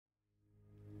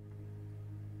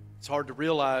It's hard to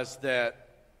realize that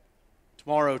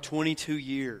tomorrow, 22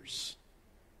 years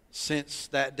since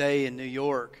that day in New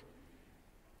York,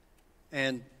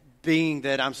 and being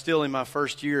that I'm still in my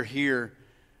first year here,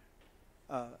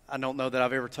 I don't know that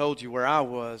I've ever told you where I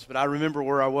was, but I remember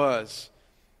where I was.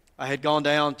 I had gone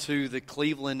down to the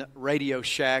Cleveland Radio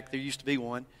Shack. There used to be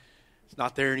one. It's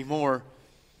not there anymore.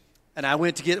 And I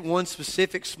went to get one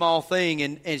specific small thing,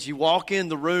 and as you walk in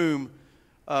the room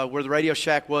where the Radio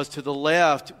Shack was, to the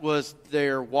left was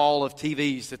their wall of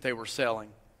TVs that they were selling.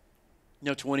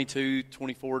 22,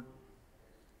 24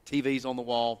 TVs on the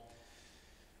wall.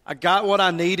 I got what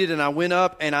I needed, and I went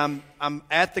up, and I'm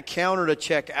at the counter to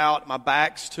check out. My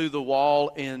back's to the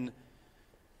wall, and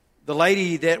the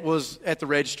lady that was at the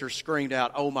register screamed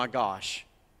out, "Oh my gosh."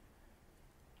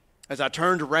 As I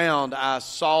turned around, I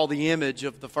saw the image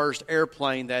of the first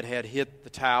airplane that had hit the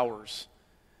towers.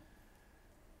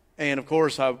 And of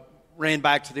course, I ran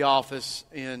back to the office,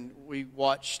 and we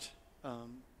watched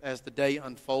as the day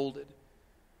unfolded.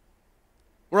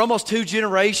 We're almost 2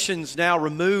 generations now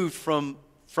removed from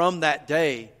that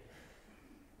day.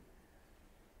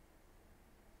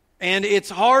 And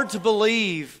it's hard to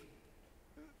believe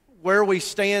where we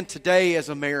stand today as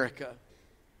America.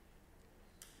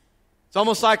 It's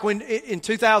almost like when in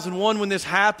 2001 when this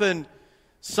happened,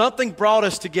 something brought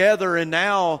us together, and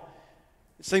now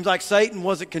it seems like Satan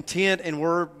wasn't content, and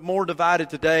we're more divided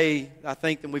today, I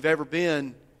think, than we've ever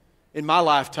been in my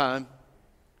lifetime.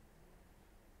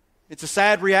 It's a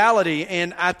sad reality,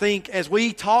 and I think as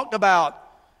we talked about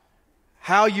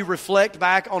how you reflect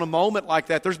back on a moment like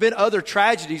that, there's been other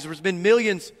tragedies. There's been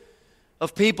millions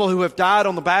of people who have died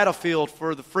on the battlefield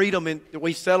for the freedom that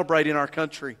we celebrate in our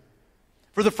country,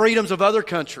 for the freedoms of other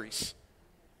countries.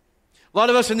 A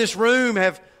lot of us in this room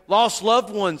have lost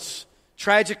loved ones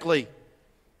tragically.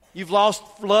 You've lost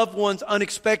loved ones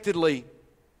unexpectedly.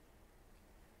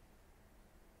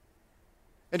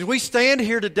 And as we stand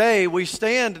here today, we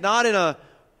stand not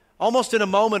almost in a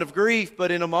moment of grief, but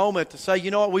in a moment to say,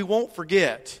 you know what, we won't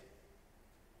forget.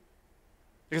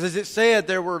 Because as it said,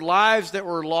 there were lives that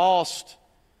were lost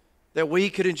that we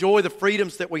could enjoy the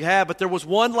freedoms that we have, but there was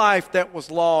one life that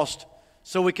was lost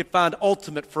so we could find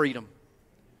ultimate freedom.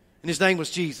 And his name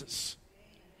was Jesus.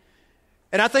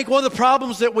 And I think one of the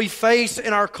problems that we face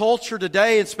in our culture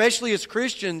today, especially as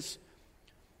Christians,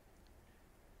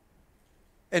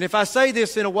 and if I say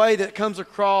this in a way that comes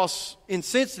across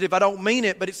insensitive, I don't mean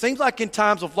it, but it seems like in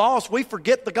times of loss, we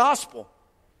forget the gospel.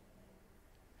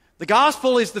 The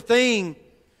gospel is the thing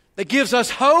that gives us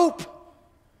hope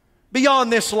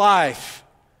beyond this life.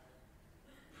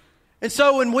 And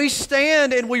so when we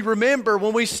stand and we remember,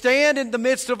 when we stand in the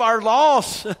midst of our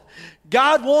loss,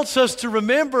 God wants us to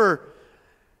remember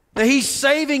that He's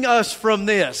saving us from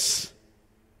this.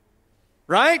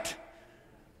 Right?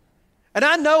 And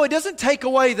I know it doesn't take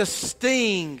away the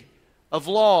sting of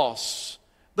loss,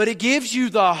 but it gives you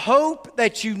the hope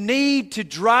that you need to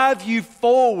drive you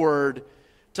forward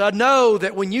to know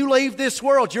that when you leave this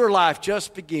world, your life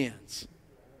just begins.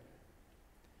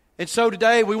 And so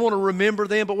today we want to remember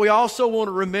them, but we also want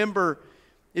to remember,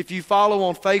 if you follow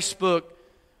on Facebook,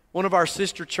 one of our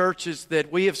sister churches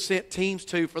that we have sent teams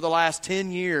to for the last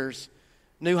 10 years,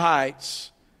 New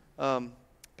Heights,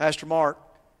 Pastor Mark,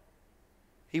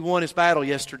 he won his battle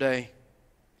yesterday,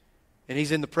 and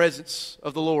he's in the presence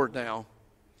of the Lord now.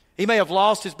 He may have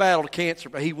lost his battle to cancer,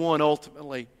 but he won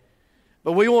ultimately.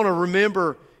 But we want to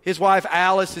remember his wife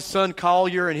Alice, his son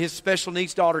Collier, and his special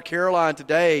needs daughter Caroline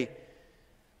today.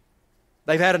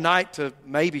 They've had a night to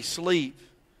maybe sleep,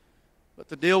 but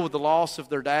to deal with the loss of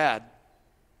their dad.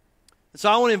 And so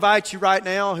I want to invite you right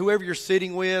now, whoever you're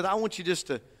sitting with, I want you just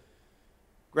to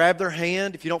grab their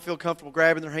hand. If you don't feel comfortable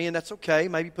grabbing their hand, that's okay.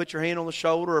 Maybe put your hand on the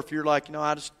shoulder, or if you're like,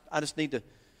 I just need to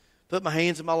put my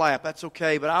hands in my lap, that's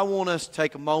okay. But I want us to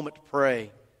take a moment to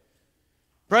pray.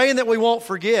 Praying that we won't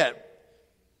forget.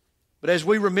 But as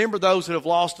we remember those that have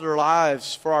lost their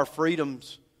lives for our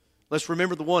freedoms, let's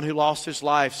remember the one who lost his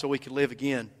life so we could live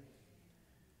again.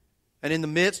 And in the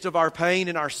midst of our pain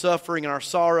and our suffering and our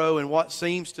sorrow and what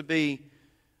seems to be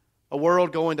a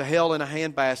world going to hell in a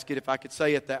handbasket, if I could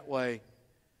say it that way,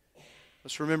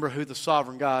 let's remember who the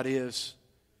sovereign God is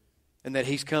and that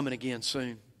He's coming again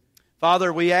soon.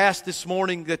 Father, we ask this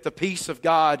morning that the peace of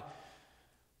God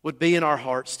would be in our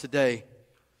hearts today.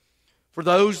 For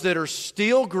those that are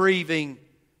still grieving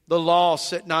the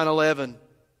loss at 9/11,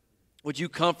 would you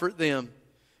comfort them?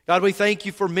 God, we thank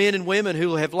you for men and women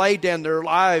who have laid down their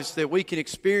lives that we can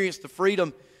experience the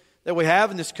freedom that we have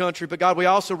in this country. But God, we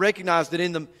also recognize that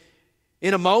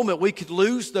in a moment we could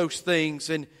lose those things.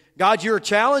 And God, you're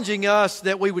challenging us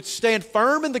that we would stand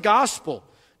firm in the gospel,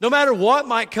 no matter what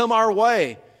might come our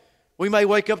way. We may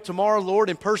wake up tomorrow, Lord,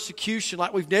 in persecution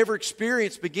like we've never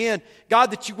experienced begin.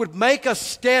 God, that you would make us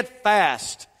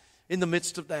steadfast in the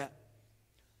midst of that.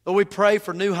 Lord, we pray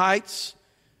for New Heights.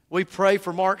 We pray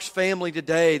for Mark's family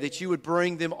today, that you would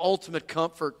bring them ultimate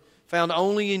comfort found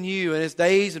only in you. And as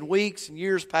days and weeks and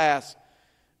years pass,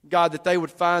 God, that they would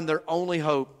find their only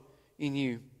hope in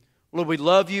you. Lord, we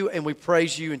love you and we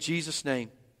praise you in Jesus'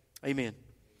 name. Amen.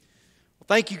 Well,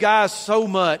 thank you guys so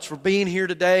much for being here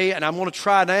today. And I'm going to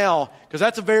try now, because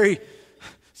that's a very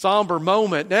somber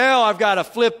moment. Now I've got to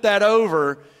flip that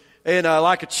over. And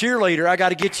like a cheerleader, I got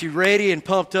to get you ready and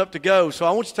pumped up to go. So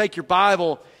I want you to take your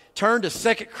Bible, turn to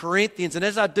 2 Corinthians. And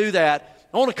as I do that,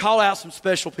 I want to call out some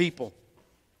special people.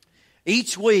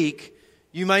 Each week,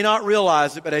 you may not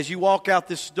realize it, but as you walk out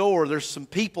this door, there's some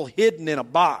people hidden in a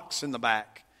box in the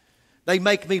back. They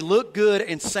make me look good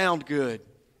and sound good.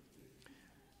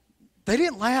 They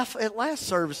didn't laugh at last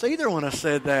service either when I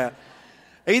said that.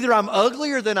 Either I'm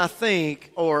uglier than I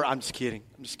think, or I'm just kidding.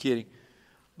 I'm just kidding.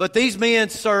 But these men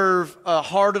serve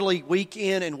heartily week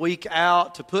in and week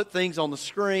out to put things on the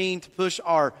screen, to push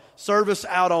our service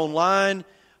out online,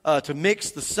 to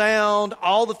mix the sound,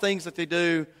 all the things that they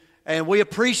do. And we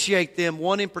appreciate them.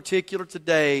 One in particular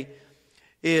today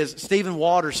is Stephen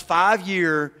Waters'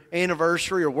 5-year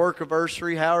anniversary or work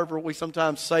anniversary, however we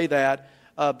sometimes say that,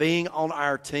 being on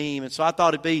our team. And so I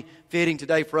thought it'd be fitting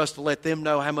today for us to let them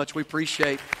know how much we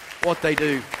appreciate what they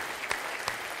do.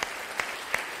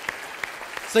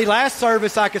 See, last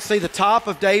service I could see the top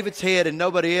of David's head and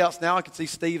nobody else. Now I can see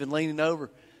Stephen leaning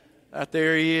over. Out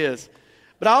there he is.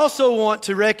 But I also want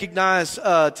to recognize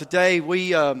today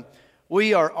we are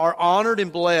honored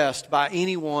and blessed by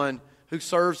anyone who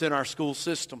serves in our school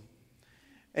system.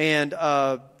 And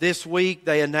this week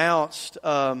they announced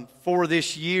for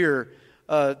this year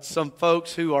some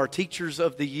folks who are Teachers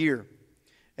of the Year.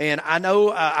 And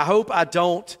I hope I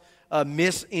don't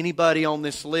miss anybody on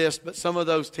this list, but some of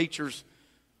those teachers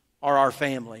are our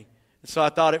family. And so I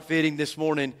thought it fitting this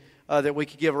morning that we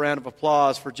could give a round of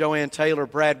applause for Joanne Taylor,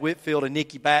 Brad Whitfield, and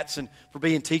Nikki Batson for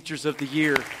being Teachers of the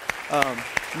Year.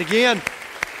 And again,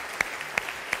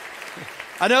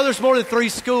 I know there's more than 3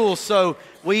 schools, so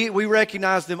we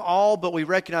recognize them all, but we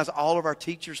recognize all of our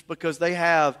teachers because they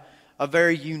have a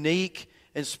very unique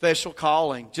and special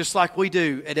calling, just like we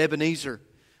do at Ebenezer.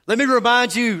 Let me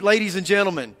remind you, ladies and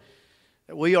gentlemen,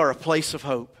 that we are a place of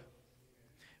hope.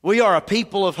 We are a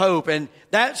people of hope, and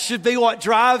that should be what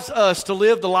drives us to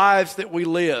live the lives that we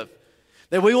live,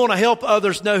 that we want to help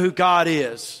others know who God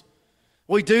is.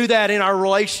 We do that in our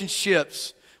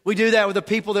relationships. We do that with the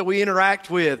people that we interact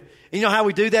with. And you know how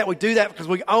we do that? We do that because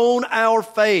we own our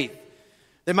faith.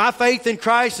 That my faith in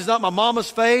Christ is not my mama's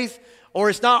faith, or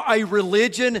it's not a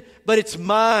religion, but it's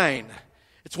mine.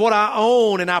 It's what I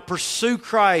own, and I pursue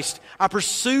Christ. I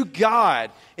pursue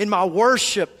God in my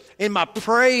worship, in my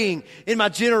praying, in my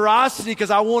generosity,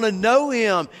 because I want to know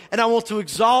Him and I want to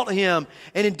exalt Him.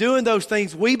 And in doing those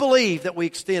things, we believe that we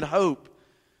extend hope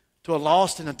to a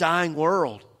lost and a dying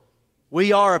world.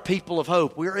 We are a people of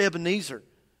hope. We're Ebenezer.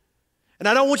 And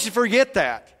I don't want you to forget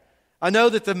that. I know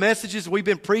that the messages we've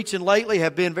been preaching lately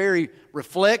have been very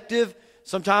reflective,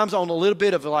 sometimes on a little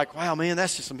bit of like, wow, man,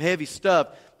 that's just some heavy stuff.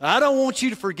 But I don't want you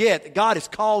to forget that God has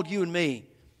called you and me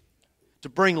to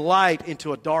bring light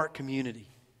into a dark community.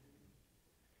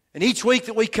 And each week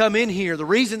that we come in here, the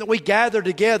reason that we gather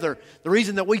together, the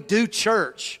reason that we do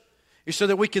church, is so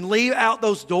that we can leave out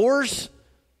those doors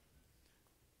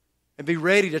and be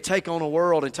ready to take on a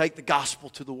world and take the gospel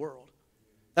to the world.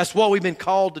 That's what we've been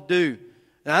called to do.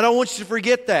 And I don't want you to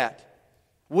forget that.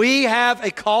 We have a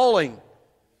calling.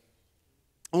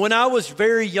 When I was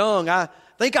very young, I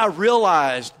think I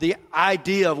realized the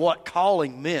idea of what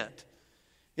calling meant.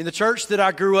 In the church that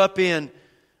I grew up in,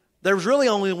 there was really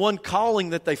only one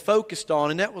calling that they focused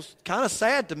on, and that was kind of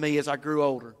sad to me as I grew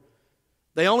older.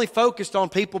 They only focused on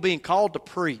people being called to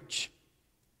preach.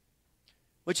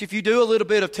 Which if you do a little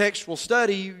bit of textual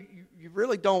study, you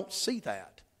really don't see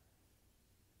that.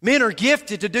 Men are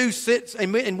gifted to do,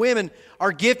 and women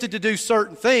are gifted to do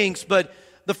certain things, but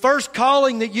the first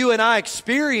calling that you and I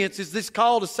experience is this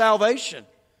call to salvation.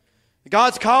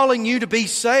 God's calling you to be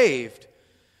saved.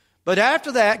 But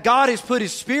after that, God has put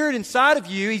His Spirit inside of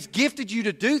you. He's gifted you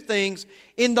to do things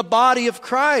in the body of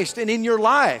Christ and in your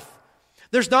life.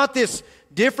 There's not this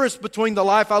difference between the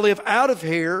life I live out of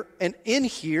here and in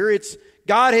here. It's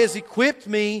God has equipped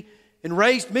me and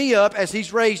raised me up as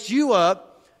He's raised you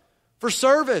up for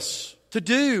service, to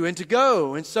do and to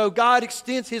go. And so God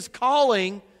extends His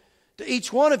calling to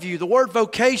each one of you. The word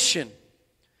vocation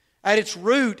at its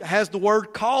root has the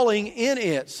word calling in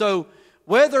it. So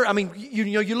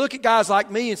you look at guys like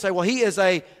me and say, well, he is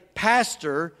a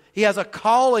pastor. He has a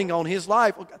calling on his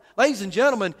life. Ladies and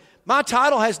gentlemen, my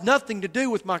title has nothing to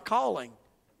do with my calling.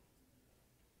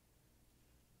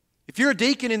 If you're a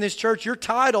deacon in this church, your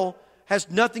title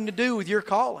has nothing to do with your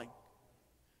calling.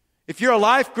 If you're a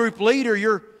life group leader,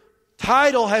 your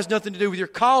title has nothing to do with your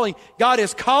calling. God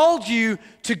has called you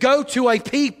to go to a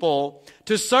people,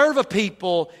 to serve a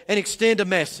people, and extend a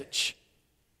message.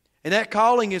 And that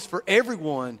calling is for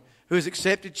everyone who has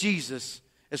accepted Jesus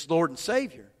as Lord and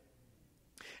Savior.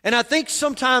 And I think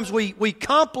sometimes we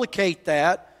complicate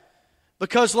that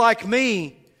because, like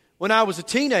me, when I was a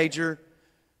teenager,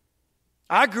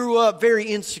 I grew up very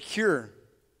insecure.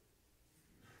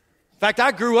 In fact,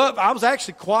 I was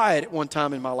actually quiet at one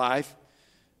time in my life.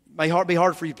 It may be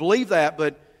hard for you to believe that,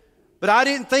 but I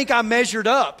didn't think I measured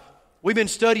up. We've been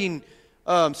studying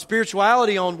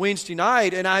spirituality on Wednesday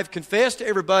night, and I've confessed to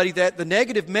everybody that the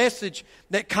negative message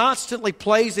that constantly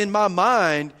plays in my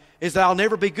mind is that I'll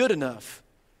never be good enough.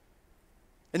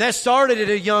 And that started at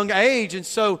a young age, and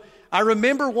so I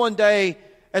remember one day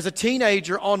as a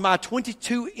teenager on my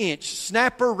 22-inch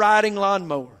snapper riding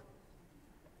lawnmower.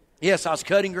 Yes, I was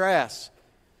cutting grass.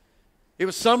 It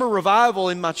was summer revival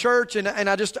in my church, and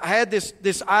I had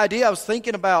this idea. I was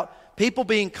thinking about people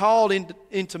being called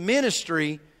into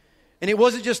ministry, and it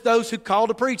wasn't just those who called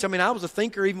to preach. I mean, I was a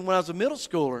thinker even when I was a middle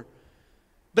schooler.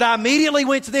 But I immediately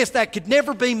went to this. That could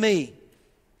never be me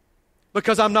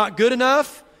because I'm not good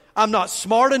enough. I'm not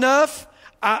smart enough.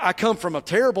 I come from a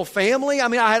terrible family. I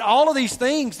mean, I had all of these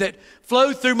things that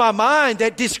flowed through my mind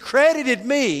that discredited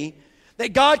me,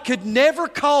 that God could never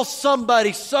call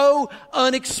somebody so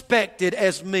unexpected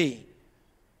as me.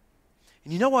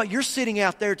 And you know what? You're sitting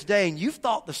out there today and you've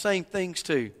thought the same things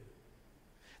too.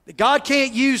 That God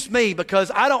can't use me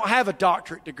because I don't have a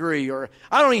doctorate degree or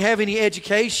I don't even have any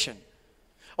education.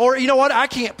 Or you know what? I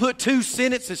can't put two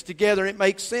sentences together and it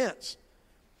makes sense.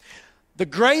 The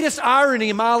greatest irony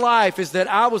in my life is that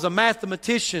I was a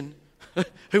mathematician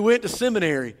who went to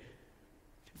seminary.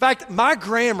 In fact, my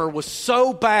grammar was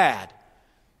so bad.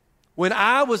 When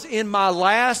I was in my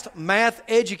last math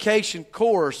education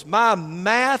course, my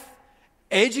math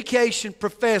education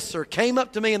professor came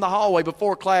up to me in the hallway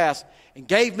before class and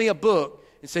gave me a book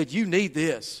and said, "You need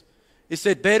this." It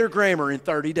said, "Better Grammar in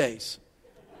 30 Days."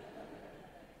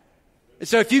 And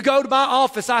so if you go to my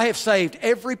office, I have saved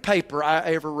every paper I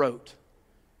ever wrote.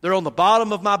 They're on the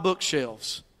bottom of my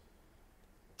bookshelves.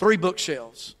 3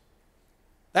 bookshelves.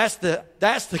 That's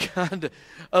the kind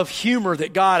of humor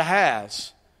that God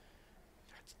has.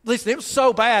 Listen, it was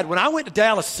so bad. When I went to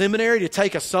Dallas Seminary to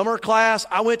take a summer class,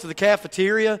 I went to the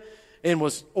cafeteria and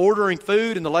was ordering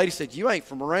food, and the lady said, "You ain't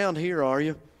from around here, are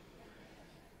you?"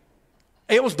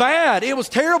 It was bad. It was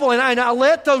terrible. And I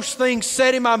let those things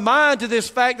set in my mind to this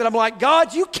fact that I'm like,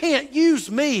 God, you can't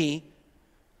use me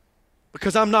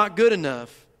because I'm not good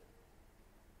enough.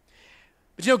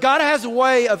 But you know, God has a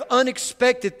way of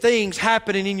unexpected things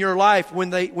happening in your life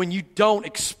when you don't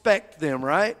expect them,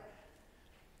 right?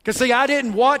 Because see, I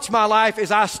didn't watch my life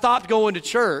as I stopped going to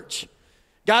church,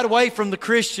 got away from the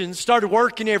Christians, started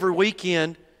working every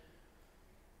weekend,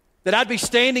 that I'd be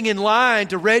standing in line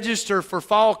to register for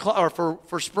fall or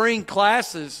for spring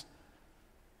classes.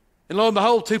 And lo and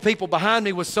behold, 2 people behind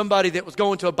me was somebody that was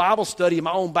going to a Bible study in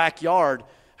my own backyard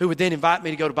who would then invite me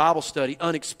to go to Bible study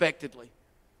unexpectedly.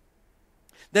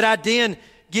 That I'd then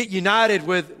get united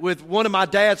with one of my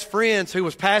dad's friends who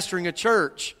was pastoring a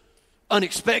church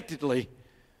unexpectedly.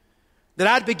 That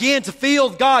I'd begin to feel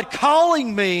God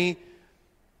calling me,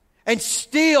 and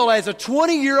still as a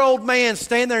 20-year-old man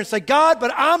stand there and say, "God,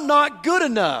 but I'm not good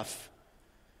enough."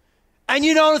 And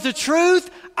you know the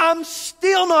truth? I'm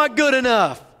still not good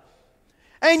enough.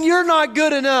 And you're not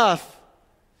good enough.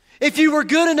 If you were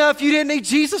good enough, you didn't need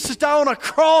Jesus to die on a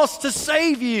cross to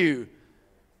save you.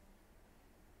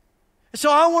 So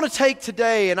I want to take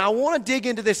today and I want to dig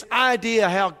into this idea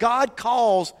how God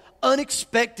calls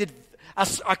unexpected,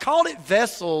 I called it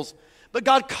vessels, but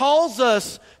God calls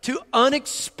us to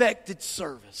unexpected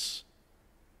service.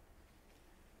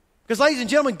 Because ladies and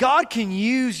gentlemen, God can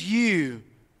use you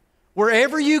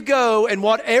wherever you go and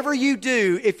whatever you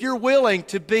do if you're willing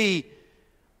to be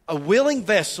a willing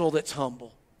vessel that's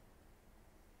humble.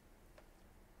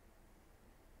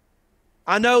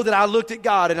 I know that I looked at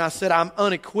God and I said, I'm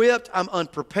unequipped, I'm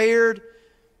unprepared.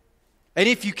 And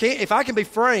if I can be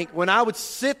frank, when I would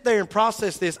sit there and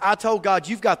process this, I told God,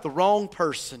 "You've got the wrong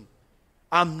person.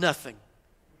 I'm nothing."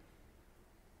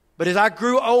 But as I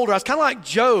grew older, I was kind of like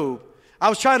Job. I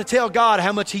was trying to tell God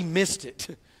how much he missed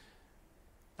it.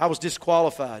 I was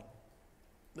disqualified.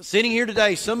 But sitting here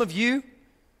today, some of you,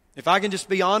 if I can just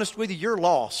be honest with you, you're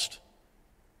lost.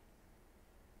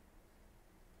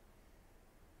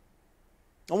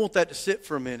 I want that to sit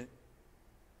for a minute.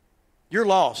 You're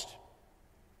lost.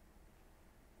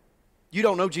 You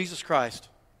don't know Jesus Christ.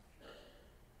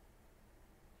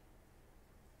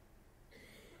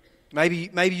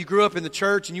 Maybe you grew up in the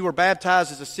church and you were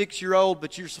baptized as a 6-year-old,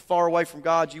 but you're so far away from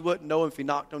God you wouldn't know him if he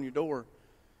knocked on your door.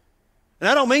 And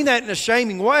I don't mean that in a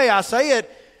shaming way. I say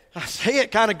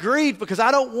it kind of grieved because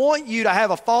I don't want you to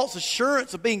have a false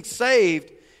assurance of being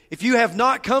saved if you have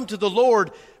not come to the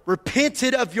Lord,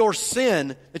 repented of your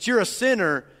sin, that you're a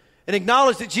sinner, and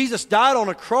acknowledged that Jesus died on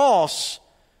a cross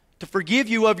to forgive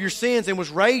you of your sins and was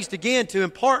raised again to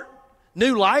impart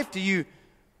new life to you.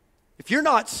 If you're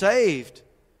not saved,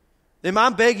 then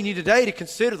I'm begging you today to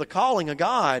consider the calling of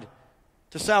God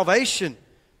to salvation.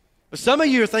 But some of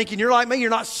you are thinking, you're like me,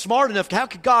 you're not smart enough. How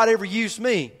could God ever use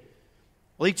me?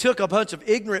 Well, he took a bunch of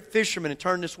ignorant fishermen and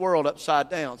turned this world upside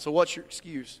down. So what's your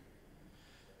excuse?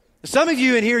 Some of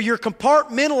you in here, you're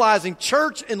compartmentalizing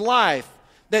church and life.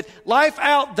 That life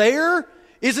out there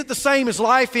isn't the same as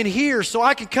life in here. So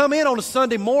I can come in on a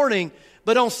Sunday morning,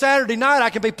 but on Saturday night I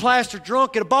can be plastered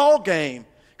drunk at a ball game.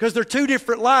 Because they're two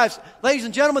different lives. Ladies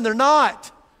and gentlemen, they're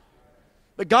not.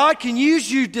 But God can use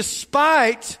you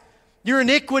despite your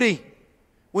iniquity.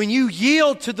 When you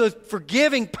yield to the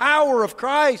forgiving power of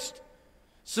Christ,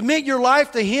 submit your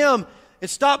life to Him and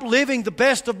stop living the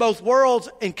best of both worlds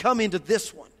and come into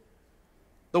this one.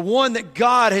 The one that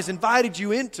God has invited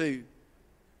you into.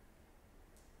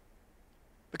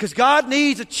 Because God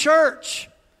needs a church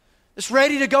that's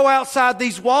ready to go outside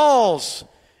these walls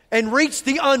and reach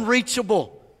the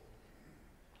unreachable.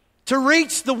 To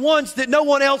reach the ones that no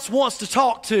one else wants to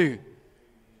talk to.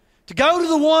 To go to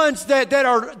the ones that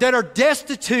are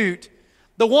destitute.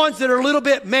 The ones that are a little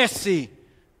bit messy.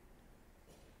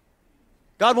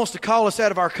 God wants to call us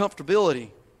out of our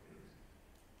comfortability.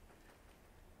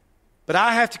 But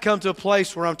I have to come to a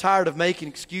place where I'm tired of making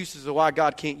excuses of why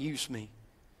God can't use me.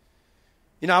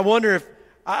 You know, I wonder if,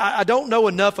 I don't know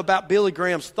enough about Billy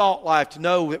Graham's thought life to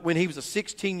know that when he was a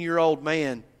 16-year-old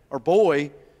man or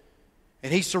boy,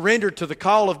 and he surrendered to the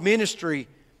call of ministry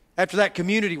after that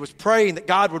community was praying that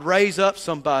God would raise up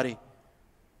somebody.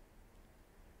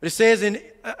 But it says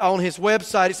on his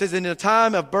website, it says, in a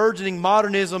time of burgeoning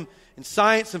modernism in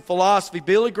science and philosophy,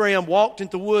 Billy Graham walked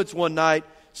into the woods one night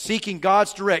seeking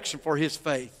God's direction for his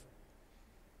faith.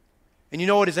 And you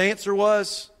know what his answer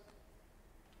was?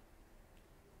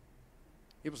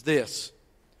 It was this.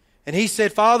 And he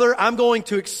said, Father, I'm going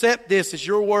to accept this as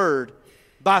your word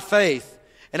by faith.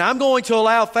 And I'm going to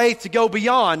allow faith to go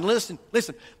beyond, listen,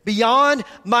 beyond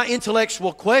my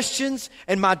intellectual questions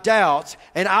and my doubts.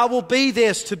 And I will be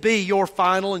this to be your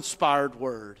final inspired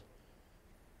word.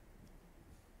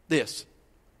 This.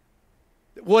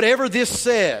 Whatever this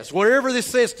says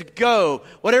to go,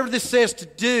 whatever this says to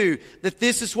do, that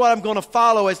this is what I'm going to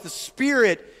follow as the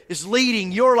Spirit is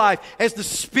leading your life, as the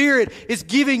Spirit is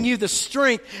giving you the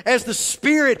strength, as the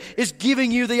Spirit is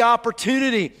giving you the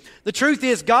opportunity. The truth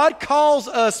is, God calls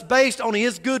us based on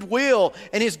His goodwill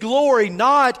and His glory,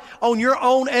 not on your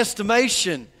own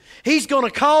estimation. He's going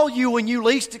to call you when you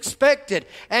least expect it,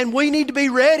 and we need to be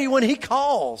ready when He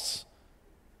calls.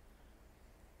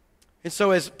 And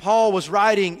so as Paul was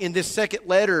writing in this second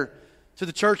letter to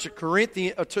the church of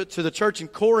to the church in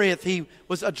Corinth, he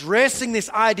was addressing this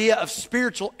idea of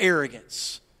spiritual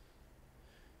arrogance.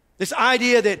 This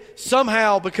idea that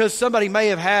somehow, because somebody may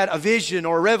have had a vision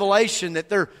or a revelation, that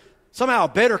they're somehow a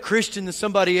better Christian than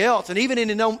somebody else. And even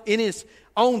in his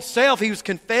own self, he was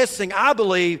confessing, I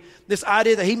believe, this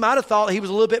idea that he might have thought he was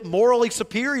a little bit morally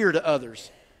superior to others.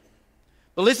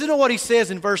 But listen to what he says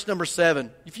in verse number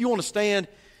 7. If you want to stand,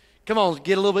 come on,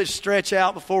 get a little bit stretch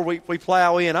out before we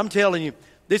plow in. I'm telling you,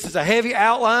 this is a heavy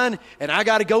outline, and I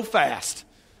got to go fast.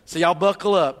 So y'all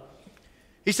buckle up.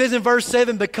 He says in verse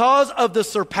 7, because of the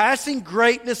surpassing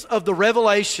greatness of the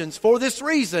revelations, for this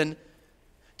reason,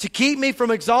 to keep me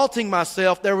from exalting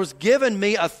myself, there was given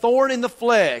me a thorn in the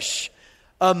flesh,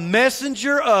 a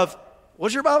messenger of, what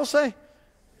does your Bible say?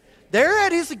 There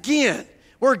it is again,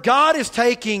 where God is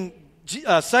taking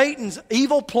Satan's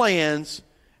evil plans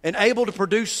and able to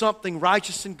produce something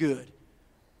righteous and good.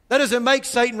 That doesn't make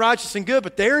Satan righteous and good,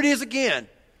 but there it is again.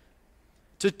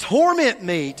 To torment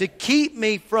me, to keep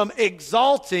me from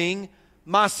exalting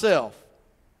myself.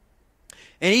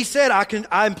 And he said,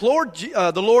 I implored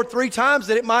the Lord 3 times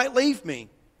that it might leave me.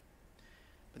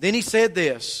 But then he said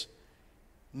this,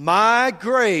 my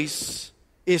grace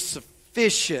is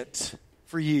sufficient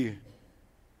for you.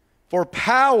 For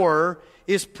power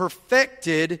is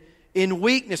perfected in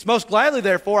weakness. Most gladly,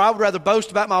 therefore, I would rather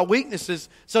boast about my weaknesses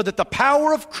so that the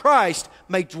power of Christ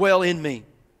may dwell in me.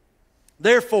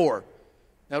 Therefore,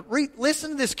 now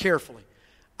listen to this carefully.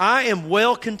 I am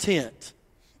well content.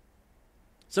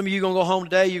 Some of you are going to go home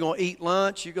today, you're going to eat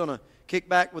lunch, you're going to kick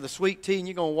back with a sweet tea, and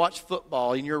you're going to watch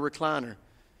football in your recliner.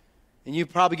 And you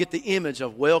probably get the image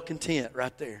of well content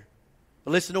right there.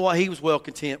 But listen to what he was well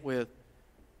content with.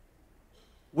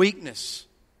 Weakness,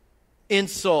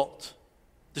 insult,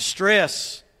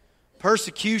 distress,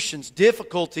 persecutions,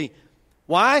 difficulty.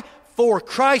 Why? For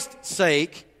Christ's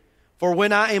sake, for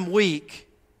when I am weak,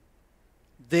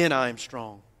 then I am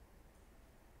strong.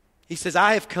 He says,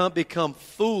 I have become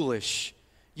foolish.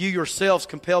 You yourselves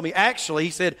compel me. Actually, he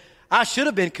said, I should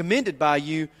have been commended by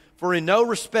you, for in no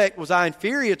respect was I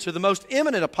inferior to the most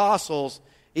eminent apostles,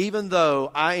 even though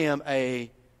I am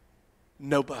a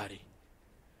nobody.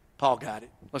 Paul got it.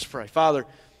 Let's pray. Father,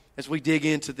 as we dig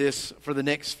into this for the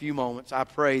next few moments, I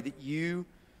pray that you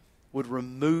would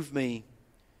remove me,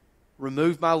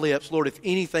 remove my lips. Lord, if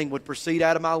anything would proceed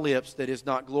out of my lips that is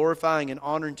not glorifying and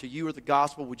honoring to you or the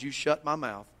gospel, would you shut my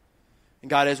mouth? And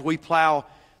God, as we plow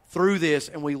through this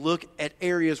and we look at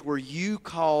areas where you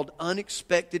called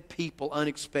unexpected people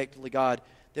unexpectedly, God,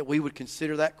 that we would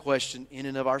consider that question in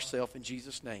and of ourselves. In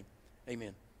Jesus' name,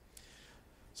 amen.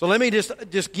 So let me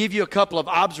just give you a couple of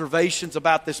observations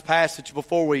about this passage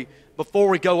before we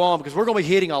go on, because we're going to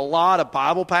be hitting a lot of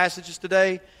Bible passages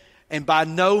today, and by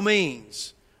no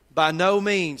means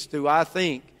do I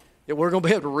think that we're going to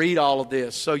be able to read all of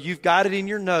this. So you've got it in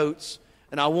your notes,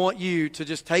 and I want you to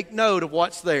just take note of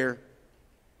what's there.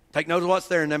 Take note of what's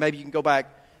there, and then maybe you can go back,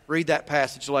 read that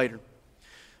passage later.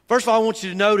 First of all, I want you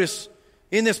to notice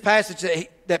in this passage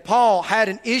that Paul had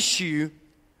an issue,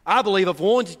 I believe, of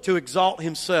wanting to exalt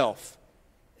himself.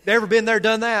 Ever been there,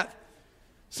 done that?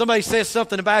 Somebody says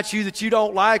something about you that you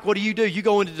don't like. What do? You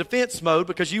go into defense mode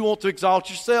because you want to exalt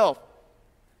yourself.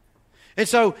 And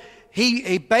so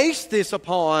he based this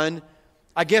upon,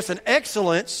 I guess, an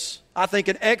excellence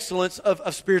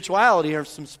of spirituality or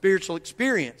some spiritual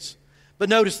experience. But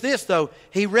notice this, though.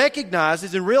 He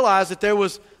recognizes and realized that there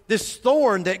was this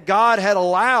thorn that God had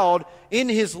allowed in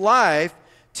his life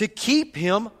to keep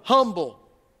him humble.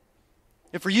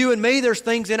 And for you and me, there's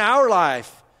things in our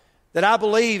life that I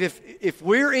believe if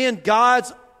we're in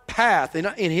God's path,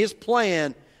 in his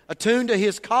plan, attuned to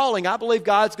his calling, I believe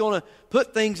God's going to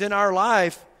put things in our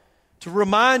life to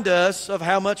remind us of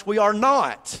how much we are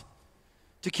not,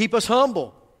 to keep us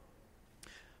humble.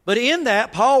 But in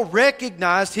that, Paul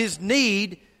recognized his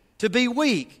need to be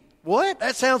weak. What?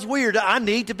 That sounds weird. I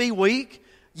need to be weak?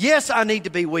 Yes, I need to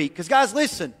be weak. Because guys,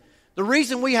 listen, the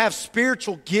reason we have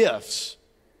spiritual gifts,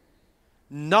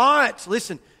 not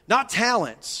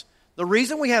talents. The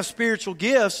reason we have spiritual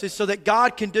gifts is so that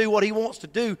God can do what he wants to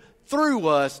do through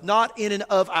us, not in and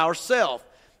of ourselves.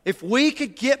 If we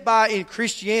could get by in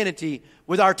Christianity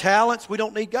with our talents, we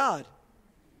don't need God.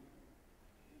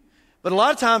 But a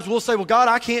lot of times we'll say, well, God,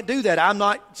 I can't do that. I'm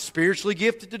not spiritually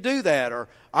gifted to do that, or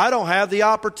I don't have the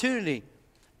opportunity.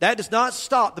 That does not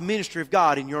stop the ministry of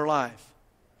God in your life.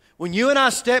 When you and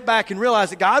I step back and realize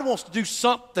that God wants to do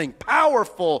something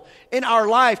powerful in our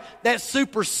life that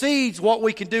supersedes what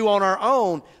we can do on our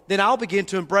own, then I'll begin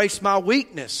to embrace my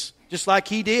weakness, just like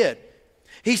he did.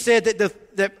 He said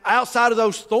that outside of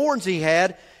those thorns he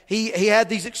had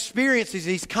these experiences,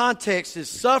 these contexts, his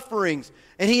sufferings,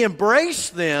 and he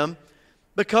embraced them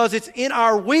because it's in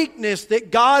our weakness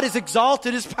that God is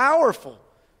exalted as powerful.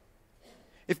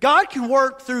 If God can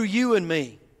work through you and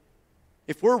me,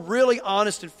 if we're really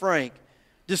honest and frank,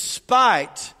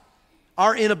 despite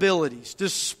our inabilities,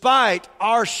 despite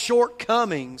our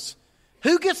shortcomings,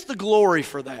 who gets the glory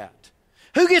for that?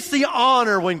 Who gets the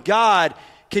honor when God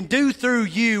can do through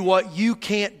you what you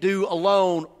can't do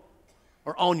alone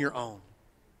or on your own?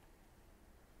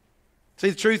 See,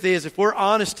 the truth is, if we're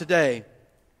honest today,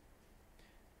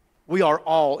 we are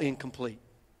all incomplete.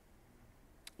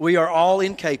 We are all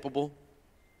incapable.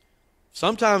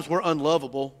 Sometimes we're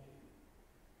unlovable.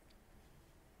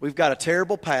 We've got a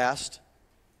terrible past.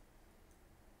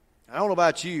 I don't know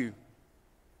about you,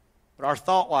 but our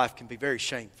thought life can be very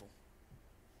shameful.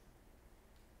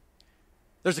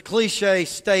 There's a cliche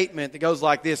statement that goes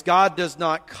like this: God does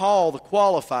not call the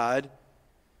qualified,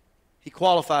 he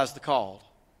qualifies the called.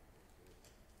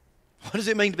 What does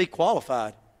it mean to be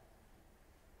qualified?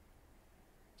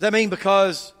 Does that mean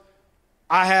because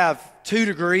I have 2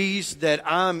 degrees that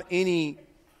I'm any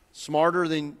smarter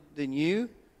than you?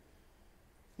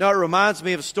 No, it reminds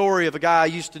me of a story of a guy I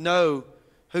used to know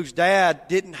whose dad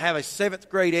didn't have a 7th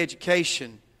grade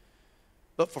education,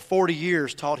 but for 40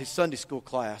 years taught his Sunday school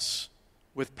class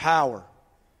with power,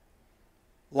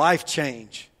 life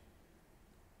change.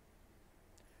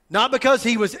 Not because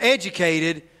he was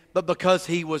educated, but because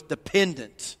he was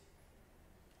dependent.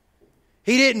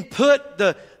 He didn't put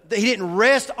the He didn't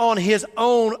rest on his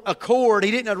own accord.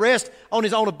 He didn't rest on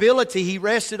his own ability. He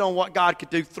rested on what God could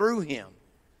do through him.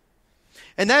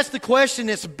 And that's the question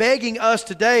that's begging us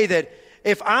today, that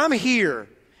if I'm here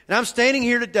and I'm standing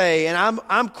here today and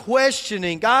I'm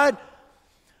questioning, God,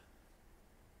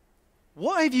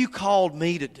 what have you called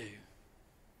me to do?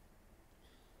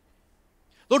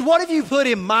 Lord, what have you put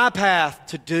in my path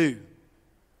to do?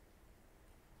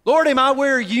 Lord, am I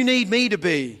where you need me to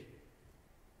be?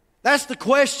 That's the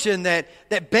question that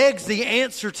begs the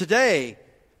answer today.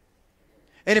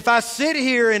 And if I sit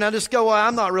here and I just go, well,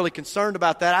 I'm not really concerned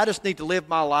about that, I just need to live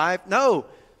my life. No,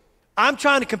 I'm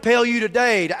trying to compel you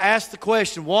today to ask the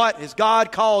question, what has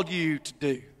God called you to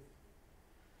do?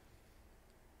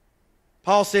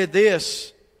 Paul said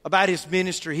this about his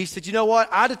ministry. He said, you know what?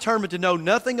 I determined to know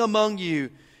nothing among you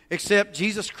except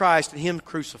Jesus Christ and Him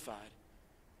crucified.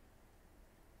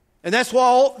 And that's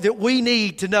all that we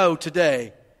need to know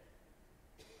today.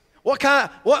 What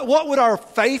would our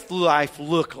faith life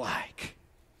look like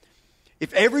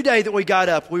if every day that we got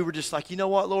up, we were just like, you know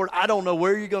what, Lord, I don't know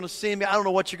where you're going to send me. I don't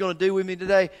know what you're going to do with me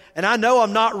today. And I know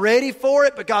I'm not ready for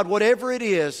it, but God, whatever it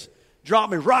is,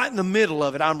 drop me right in the middle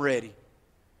of it. I'm ready.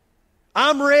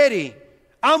 I'm ready.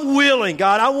 I'm willing,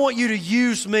 God. I want you to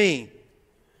use me.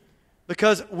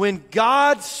 Because when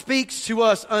God speaks to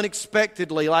us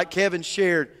unexpectedly, like Kevin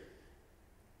shared,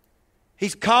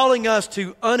 He's calling us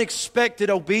to unexpected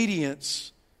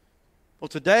obedience. Well,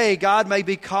 today, God may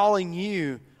be calling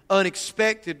you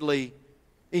unexpectedly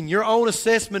in your own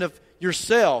assessment of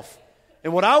yourself.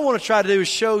 And what I want to try to do is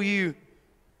show you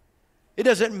it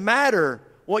doesn't matter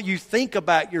what you think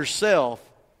about yourself.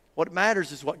 What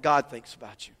matters is what God thinks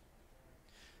about you.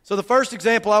 So the first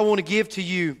example I want to give to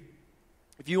you,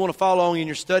 if you want to follow along in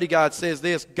your study guide, says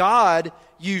this: God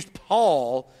used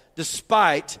Paul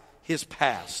despite his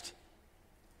past.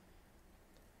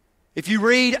 If you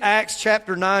read Acts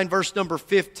chapter 9, verse number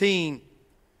 15,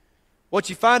 what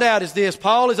you find out is this: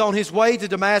 Paul is on his way to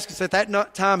Damascus. At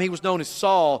that time, he was known as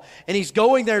Saul, and he's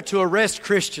going there to arrest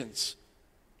Christians.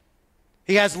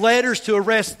 He has letters to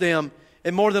arrest them,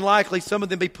 and more than likely, some of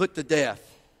them be put to death.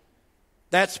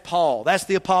 That's Paul. That's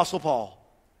the Apostle Paul.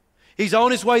 He's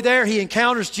on his way there. He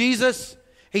encounters Jesus.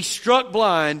 He's struck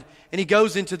blind, and he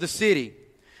goes into the city.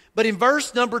 But in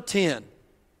verse number 10,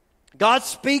 God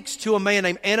speaks to a man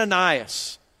named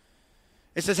Ananias.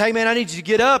 It says, hey man, I need you to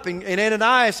get up. And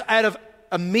Ananias, out of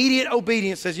immediate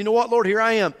obedience, says, you know what, Lord, here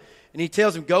I am. And he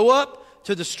tells him, go up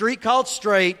to the street called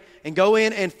Straight and go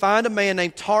in and find a man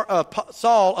named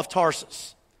Saul of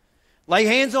Tarsus. Lay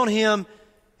hands on him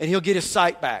and he'll get his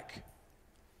sight back.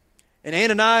 And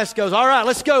Ananias goes, all right,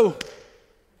 let's go.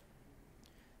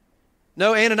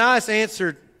 No, Ananias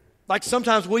answered, like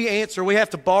sometimes we answer, we have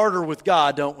to barter with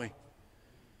God, don't we?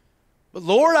 But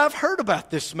Lord, I've heard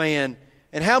about this man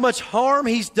and how much harm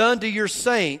he's done to your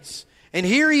saints. And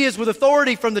here he is with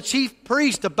authority from the chief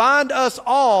priest to bind us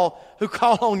all who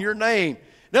call on your name.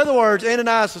 In other words,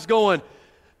 Ananias is going,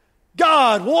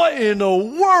 God, what in the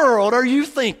world are you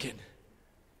thinking?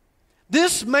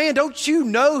 This man, don't you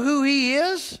know who he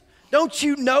is? Don't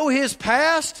you know his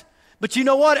past? But you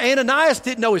know what? Ananias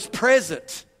didn't know his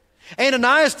present.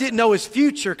 Ananias didn't know his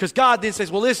future, because God then says,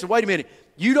 well, listen, wait a minute.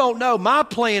 You don't know. My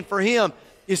plan for him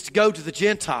is to go to the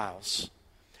Gentiles.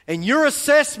 And your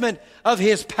assessment of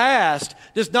his past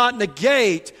does not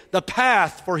negate the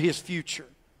path for his future.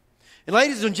 And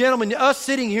ladies and gentlemen, us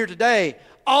sitting here today,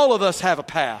 all of us have a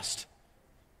past.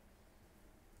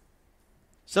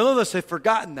 Some of us have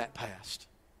forgotten that past.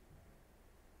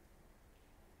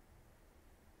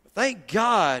 But thank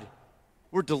God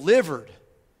we're delivered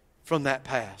from that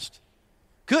past.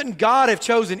 Couldn't God have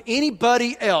chosen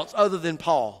anybody else other than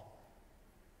Paul?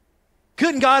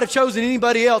 Couldn't God have chosen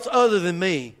anybody else other than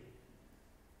me?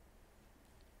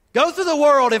 Go through the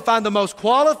world and find the most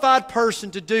qualified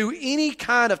person to do any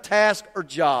kind of task or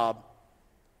job,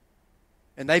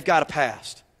 and they've got a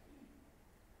past.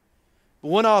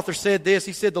 One author said this.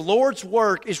 He said, the Lord's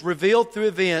work is revealed through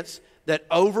events that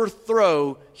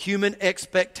overthrow human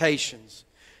expectations.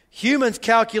 Humans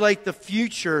calculate the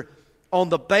future on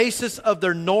the basis of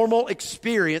their normal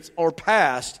experience or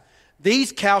past.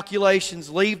 These calculations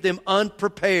leave them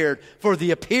unprepared for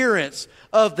the appearance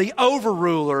of the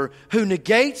overruler who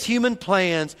negates human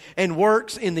plans and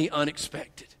works in the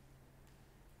unexpected.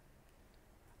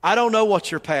 I don't know what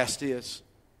your past is,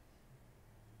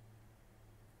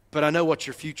 but I know what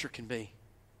your future can be.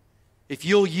 If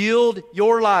you'll yield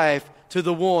your life to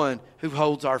the one who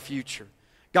holds our future.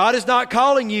 God is not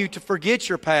calling you to forget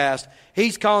your past.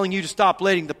 He's calling you to stop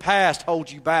letting the past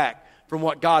hold you back from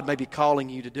what God may be calling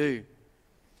you to do.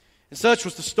 And such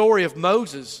was the story of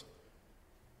Moses.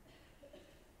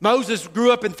 Moses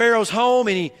grew up in Pharaoh's home,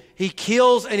 and he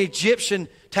kills an Egyptian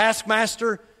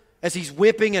taskmaster as he's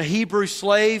whipping a Hebrew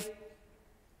slave.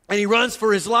 And he runs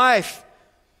for his life.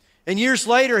 And years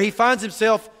later, he finds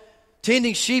himself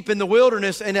tending sheep in the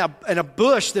wilderness, and a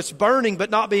bush that's burning but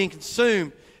not being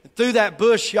consumed. And through that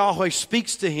bush, Yahweh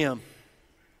speaks to him.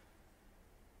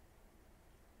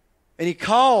 And he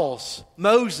calls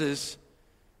Moses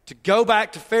to go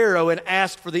back to Pharaoh and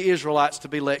ask for the Israelites to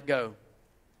be let go.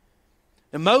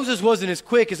 And Moses wasn't as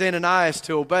quick as Ananias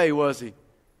to obey, was he?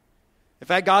 In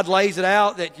fact, God lays it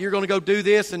out that you're going to go do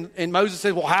this, and Moses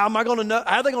says, well, how am I going to know?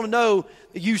 How are they going to know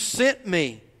that you sent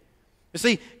me? You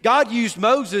see, God used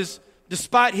Moses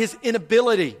despite his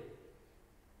inability.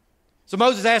 So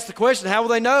Moses asked the question, how will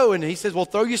they know? And he says, well,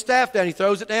 throw your staff down. He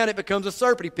throws it down, it becomes a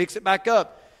serpent. He picks it back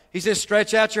up. He says,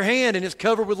 stretch out your hand, and it's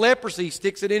covered with leprosy. He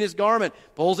sticks it in his garment,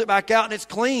 pulls it back out, and it's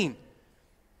clean.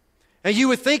 And you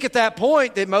would think at that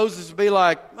point that Moses would be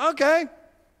like, okay,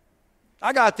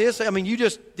 I got this. I mean, you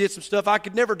just did some stuff I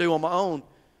could never do on my own.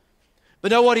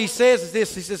 But no, what he says is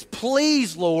this. He says,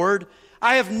 please, Lord,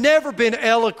 I have never been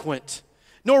eloquent,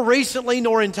 nor recently,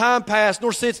 nor in time past,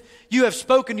 nor since you have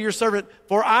spoken to your servant,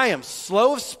 for I am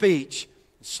slow of speech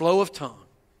and slow of tongue.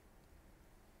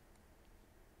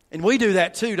 And we do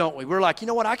that too, don't we? We're like, you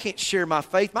know what? I can't share my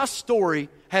faith. My story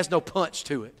has no punch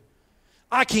to it.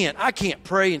 I can't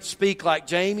pray and speak like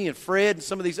Jamie and Fred and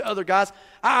some of these other guys.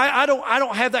 I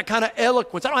don't have that kind of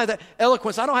eloquence. I don't have that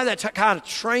eloquence. I don't have that kind of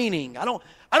training. I don't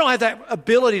have that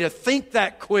ability to think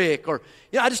that quick, or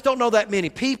I just don't know that many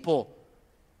people.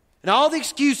 And all the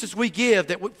excuses we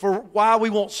give for why we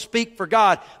won't speak for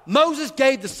God, Moses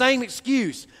gave the same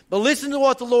excuse. But listen to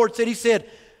what the Lord said. He said,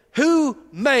 who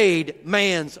made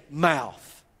man's mouth?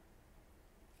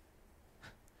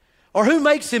 Or who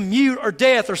makes him mute or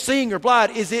deaf or seeing or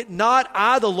blind? Is it not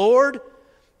I, the Lord?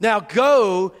 Now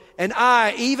go, and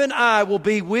I, even I, will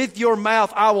be with your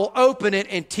mouth. I will open it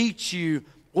and teach you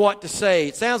what to say.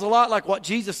 It sounds a lot like what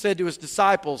Jesus said to his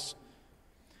disciples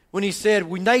when he said,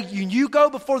 when you go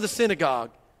before the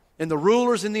synagogue and the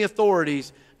rulers and the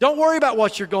authorities, don't worry about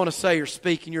what you're going to say or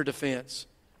speak in your defense.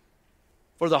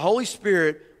 For the Holy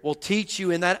Spirit will teach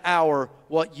you in that hour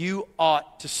what you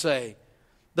ought to say.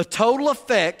 The total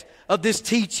effect of this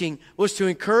teaching was to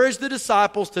encourage the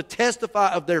disciples to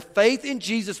testify of their faith in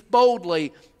Jesus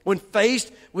boldly when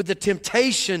faced with the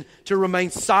temptation to remain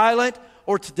silent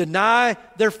or to deny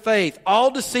their faith. All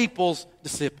disciples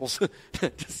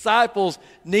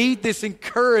need this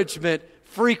encouragement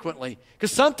frequently,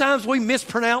 because sometimes we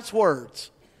mispronounce words.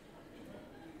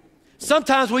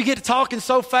 Sometimes we get talking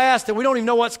so fast that we don't even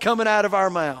know what's coming out of our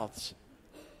mouths.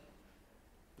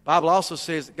 The Bible also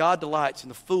says that God delights in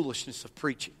the foolishness of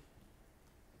preaching.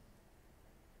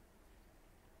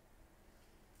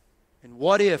 And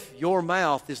what if your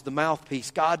mouth is the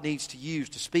mouthpiece God needs to use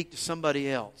to speak to somebody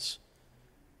else,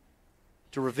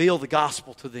 to reveal the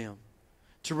gospel to them,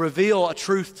 to reveal a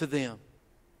truth to them?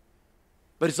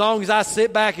 But as long as I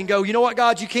sit back and go, you know what,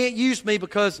 God, you can't use me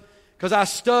because I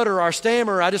stutter or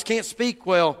stammer, I just can't speak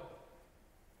well,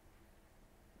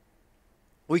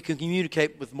 we can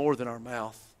communicate with more than our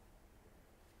mouth.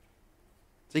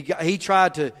 See, he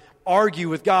tried to argue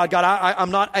with God. God,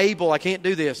 I'm not able. I can't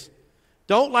do this.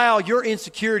 Don't allow your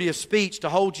insecurity of speech to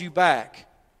hold you back.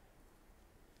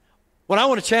 What I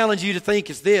want to challenge you to think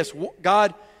is this.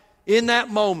 God, in that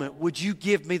moment, would you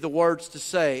give me the words to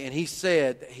say? And he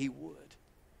said that he would.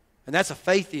 And that's a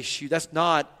faith issue. That's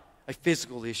not a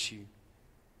physical issue.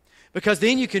 Because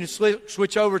then you can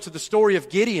switch over to the story of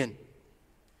Gideon.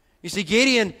 You see,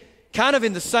 Gideon, kind of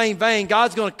in the same vein,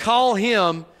 God's going to call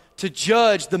him to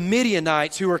judge the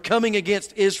Midianites who are coming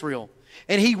against Israel.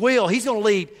 And he will. He's going to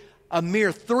lead a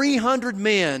mere 300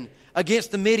 men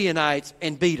against the Midianites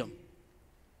and beat them.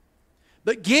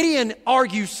 But Gideon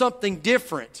argues something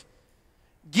different.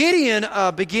 Gideon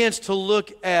begins to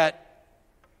look at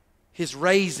his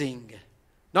raising.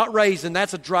 Not raisin,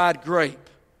 that's a dried grape.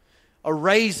 A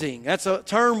raising, that's a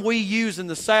term we use in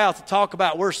the South to talk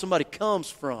about where somebody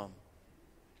comes from.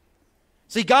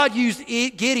 See, God used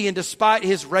Gideon despite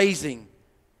his raising.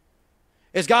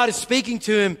 As God is speaking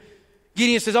to him,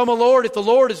 Gideon says, oh my Lord, if the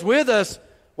Lord is with us,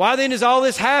 why then does all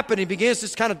this happen? He begins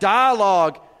this kind of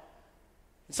dialogue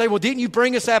and say, well, didn't you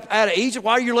bring us out of Egypt?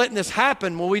 Why are you letting this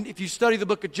happen? Well, if you study the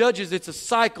book of Judges, it's a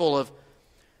cycle of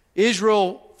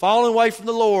Israel falling away from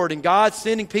the Lord and God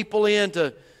sending people in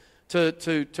to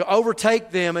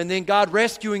overtake them, and then God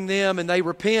rescuing them, and they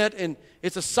repent, and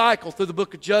it's a cycle through the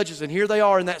book of Judges, and here they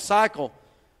are in that cycle.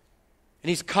 And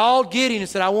he's called Gideon and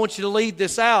said, I want you to lead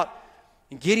this out.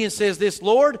 And Gideon says this,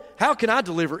 Lord, how can I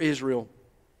deliver Israel?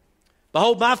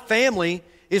 Behold, my family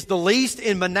is the least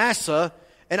in Manasseh,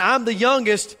 and I'm the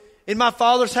youngest in my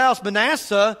father's house.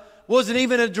 Manasseh wasn't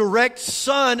even a direct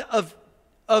son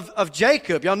of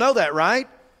Jacob. Y'all know that, right?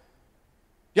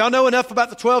 Y'all know enough about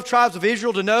the 12 tribes of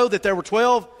Israel to know that there were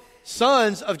 12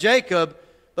 sons of Jacob,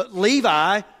 but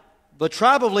Levi, the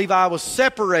tribe of Levi, was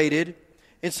separated.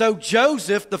 And so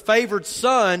Joseph, the favored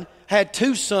son, had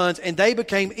 2 sons, and they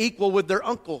became equal with their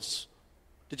uncles.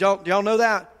 Do y'all know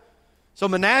that? So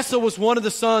Manasseh was one of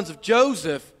the sons of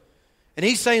Joseph. And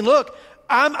he's saying, look,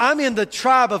 I'm in the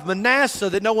tribe of Manasseh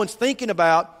that no one's thinking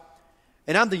about,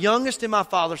 and I'm the youngest in my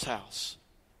father's house.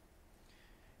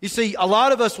 You see, a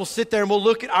lot of us will sit there and we'll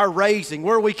look at our raising,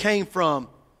 where we came from,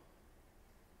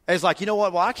 as like, you know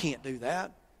what, well, I can't do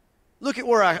that. Look at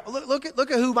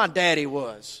look at who my daddy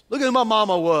was. Look at who my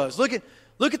mama was. Look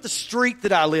at the street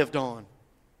that I lived on.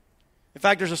 In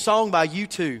fact, there's a song by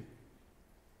U2.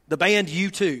 The band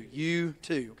U2.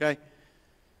 U2, okay?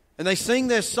 And they sing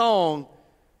this song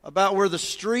about where the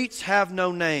streets have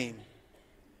no name.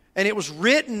 And it was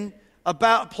written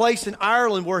about a place in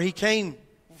Ireland where he came,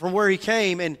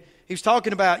 and he was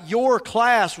talking about your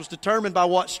class was determined by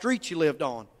what street you lived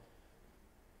on.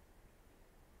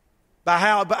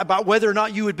 About whether or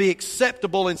not you would be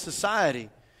acceptable in society.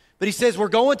 But he says we're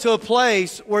going to a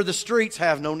place where the streets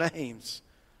have no names.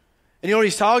 And you know what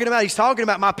he's talking about? He's talking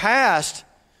about my past,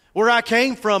 where I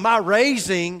came from, my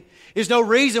raising is no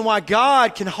reason why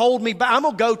God can hold me back. I'm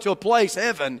going to go to a place,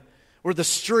 heaven, where the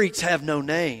streets have no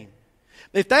name.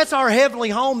 If that's our heavenly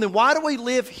home, then why do we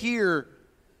live here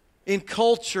in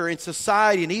culture, in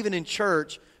society, and even in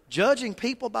church, judging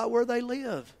people by where they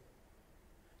live?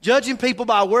 Judging people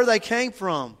by where they came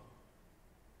from.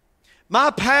 My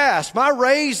past, my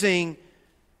raising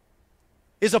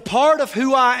is a part of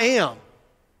who I am.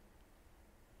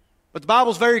 But the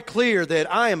Bible's very clear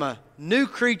that I am a new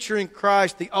creature in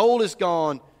Christ. The old is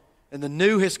gone and the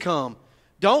new has come.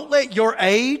 Don't let your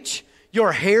age,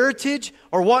 your heritage,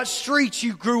 or what streets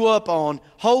you grew up on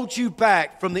hold you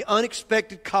back from the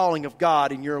unexpected calling of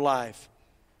God in your life.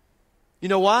 You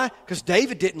know why? Because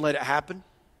David didn't let it happen.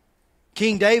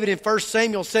 King David in 1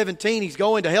 Samuel 17, he's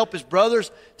going to help his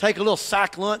brothers take a little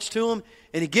sack lunch to him.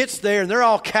 And he gets there and they're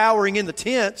all cowering in the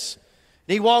tents.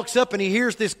 And he walks up and he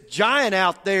hears this giant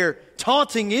out there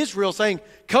taunting Israel, saying,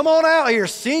 come on out here,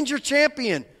 send your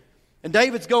champion. And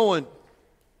David's going,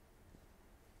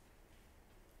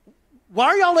 why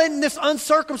are y'all letting this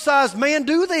uncircumcised man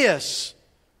do this?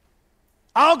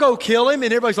 I'll go kill him.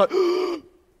 And everybody's like,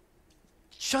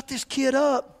 shut this kid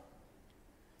up.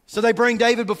 So they bring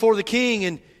David before the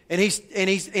king, and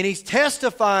he's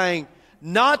testifying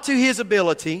not to his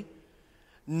ability,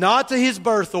 not to his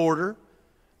birth order,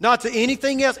 not to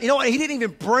anything else. You know what? He didn't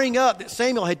even bring up that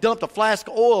Samuel had dumped a flask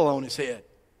of oil on his head.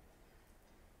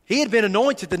 He had been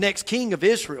anointed the next king of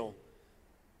Israel.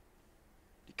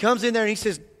 He comes in there and he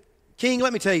says, King,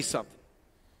 let me tell you something.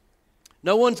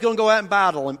 No one's going to go out and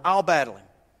battle him. I'll battle him.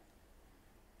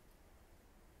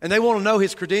 And they want to know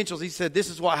his credentials. He said, this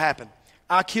is what happened.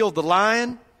 I killed the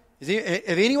lion. Have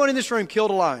anyone in this room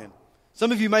killed a lion?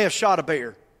 Some of you may have shot a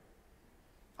bear.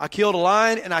 I killed a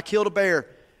lion and I killed a bear.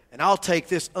 And I'll take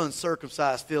this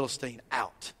uncircumcised Philistine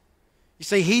out. You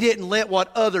see, he didn't let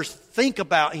what others think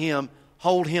about him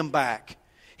hold him back.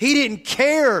 He didn't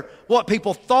care what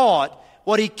people thought.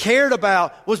 What he cared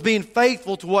about was being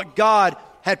faithful to what God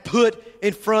had put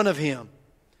in front of him.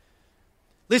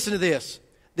 Listen to this.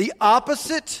 The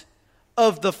opposite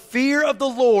of the fear of the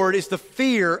Lord is the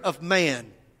fear of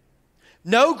man.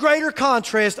 No greater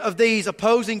contrast of these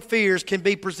opposing fears can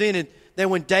be presented than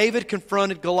when David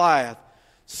confronted Goliath.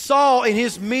 Saul and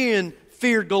his men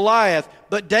feared Goliath,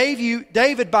 but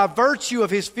David, by virtue of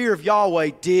his fear of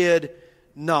Yahweh, did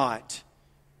not.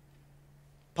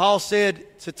 Paul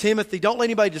said to Timothy, don't let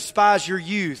anybody despise your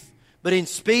youth, but in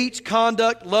speech,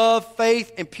 conduct, love,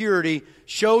 faith, and purity,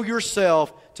 show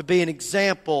yourself to be an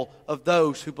example of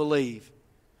those who believe.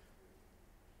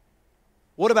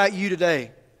 What about you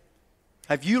today?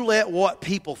 Have you let what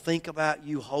people think about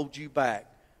you hold you back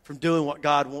from doing what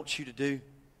God wants you to do?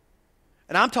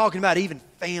 And I'm talking about even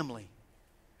family.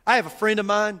 I have a friend of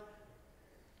mine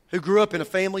who grew up in a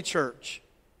family church.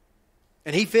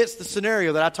 And he fits the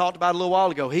scenario that I talked about a little while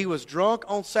ago. He was drunk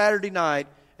on Saturday night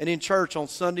and in church on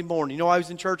Sunday morning. You know why he was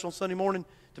in church on Sunday morning?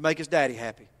 To make his daddy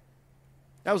happy.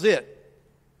 That was it.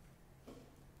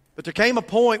 But there came a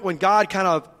point when God kind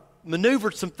of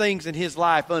maneuvered some things in his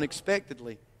life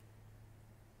unexpectedly.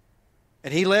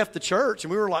 And he left the church,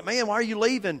 and we were like, man, why are you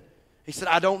leaving? He said,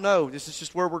 I don't know. This is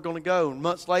just where we're going to go. And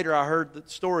months later, I heard the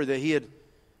story that he had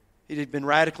been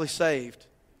radically saved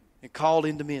and called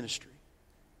into ministry.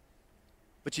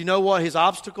 But you know what his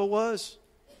obstacle was?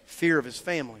 Fear of his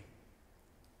family.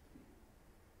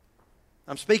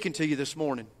 I'm speaking to you this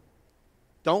morning.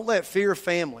 Don't let fear of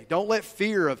family, don't let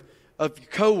fear of your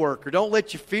coworker, don't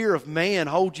let your fear of man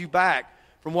hold you back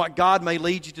from what God may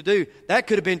lead you to do. That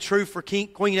could have been true for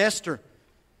Queen Esther.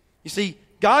 You see,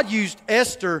 God used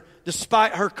Esther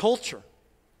despite her culture.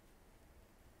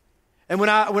 And when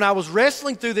I was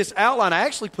wrestling through this outline, I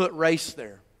actually put race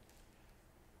there.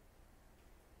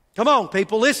 Come on,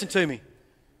 people, listen to me.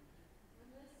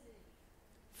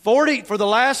 For the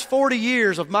last 40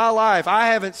 years of my life, I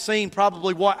haven't seen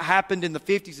probably what happened in the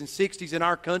 50s and 60s in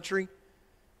our country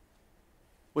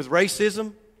with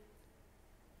racism.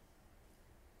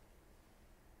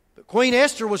 But Queen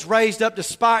Esther was raised up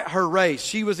despite her race.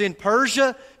 She was in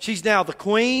Persia. She's now the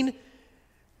queen.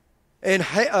 And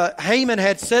Haman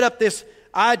had set up this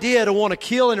idea to want to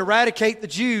kill and eradicate the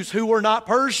Jews who were not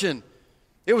Persian.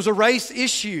 It was a race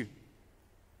issue.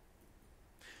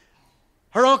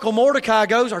 Her cousin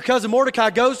Mordecai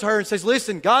goes to her and says,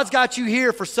 listen, God's got you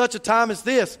here for such a time as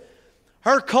this.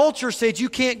 Her culture said you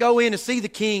can't go in and see the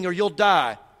king or you'll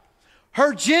die.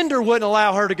 Her gender wouldn't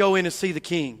allow her to go in and see the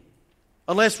king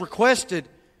unless requested.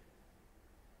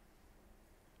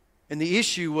 And the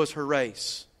issue was her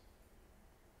race.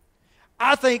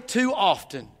 I think too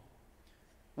often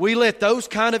we let those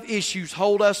kind of issues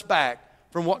hold us back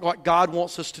from what God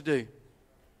wants us to do.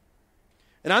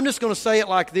 And I'm just going to say it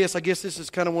like this. I guess this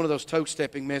is kind of one of those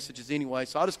toe-stepping messages anyway,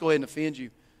 so I'll just go ahead and offend you.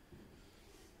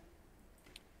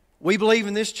 We believe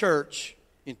in this church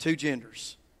in two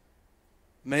genders.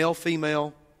 Male,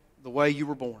 female, the way you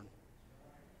were born.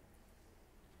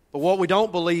 But what we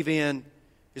don't believe in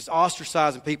is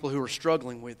ostracizing people who are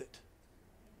struggling with it.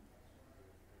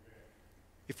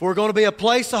 If we're going to be a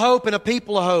place of hope and a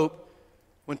people of hope,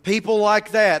 when people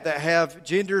like that have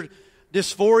gender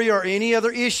dysphoria or any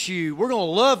other issue, we're going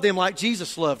to love them like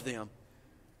Jesus loved them.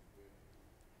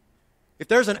 If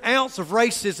there's an ounce of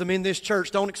racism in this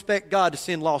church, don't expect God to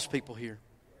send lost people here.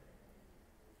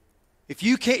 If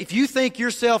you think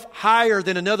yourself higher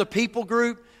than another people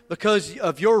group because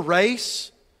of your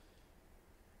race,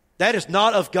 that is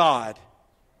not of God.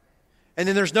 And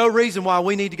then there's no reason why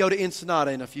we need to go to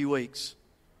Ensenada in a few weeks.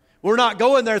 We're not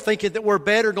going there thinking that we're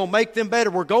better, going to make them better.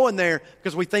 We're going there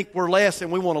because we think we're less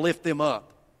and we want to lift them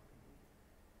up.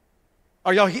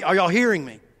 Are y'all hearing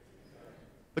me?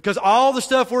 Because all the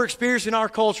stuff we're experiencing in our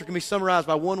culture can be summarized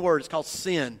by one word. It's called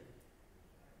sin.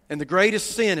 And the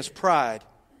greatest sin is pride.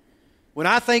 When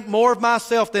I think more of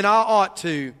myself than I ought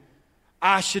to,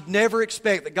 I should never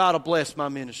expect that God will bless my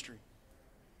ministry.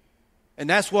 And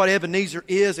that's what Ebenezer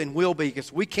is and will be.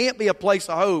 Because we can't be a place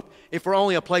of hope if we're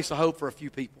only a place of hope for a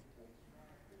few people.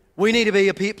 We need to be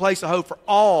a place of hope for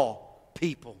all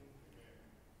people.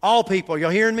 All people. Are y'all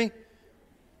hearing me?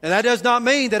 And that does not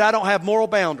mean that I don't have moral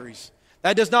boundaries.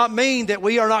 That does not mean that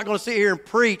we are not going to sit here and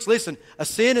preach. Listen, a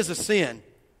sin is a sin.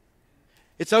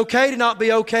 It's okay to not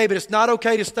be okay, but it's not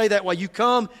okay to stay that way. You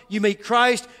come, you meet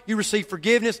Christ, you receive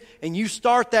forgiveness, and you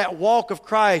start that walk of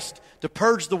Christ to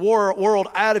purge the world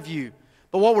out of you.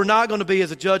 But what we're not going to be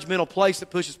is a judgmental place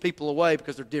that pushes people away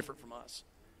because they're different from us.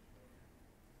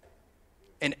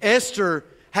 And Esther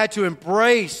had to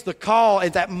embrace the call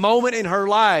at that moment in her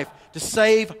life to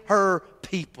save her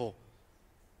people.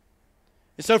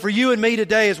 And so for you and me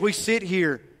today, as we sit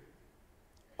here,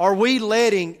 are we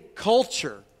letting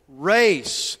culture,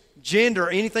 race, gender, or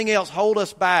anything else hold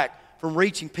us back from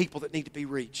reaching people that need to be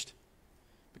reached?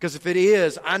 Because if it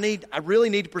is, I really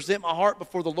need to present my heart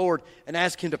before the Lord and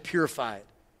ask Him to purify it.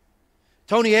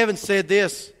 Tony Evans said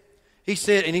this. He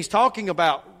said, and he's talking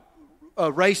about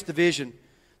race division.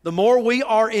 The more we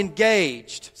are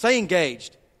engaged, say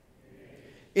engaged,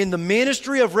 in the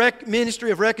ministry of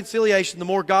reconciliation, the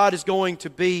more God is going to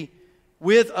be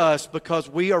with us because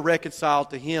we are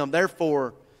reconciled to Him.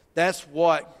 Therefore, that's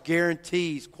what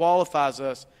qualifies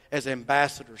us as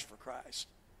ambassadors for Christ.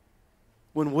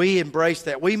 When we embrace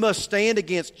that, we must stand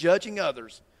against judging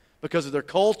others because of their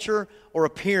culture or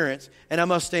appearance, and I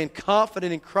must stand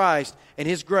confident in Christ and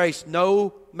His grace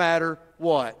no matter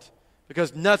what,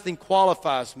 because nothing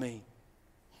qualifies me.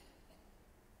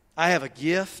 I have a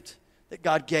gift that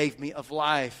God gave me of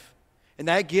life, and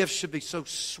that gift should be so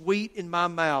sweet in my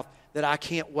mouth that I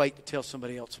can't wait to tell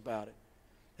somebody else about it.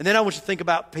 And then I want you to think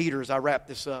about Peter as I wrap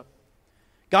this up.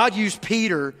 God used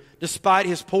Peter despite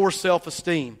his poor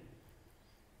self-esteem.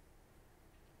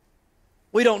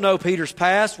 We don't know Peter's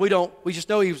past. We just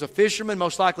know he was a fisherman,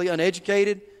 most likely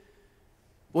uneducated.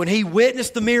 When he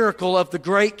witnessed the miracle of the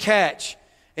great catch,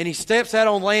 and he steps out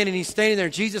on land and he's standing there,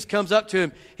 and Jesus comes up to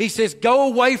him, he says, "Go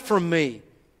away from me."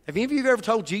 Have any of you ever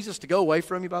told Jesus to go away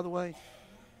from you, by the way?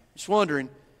 Just wondering.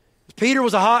 Peter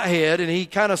was a hothead, and he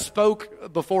kind of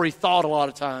spoke before he thought a lot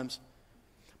of times.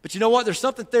 But you know what? There's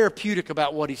something therapeutic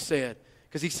about what he said.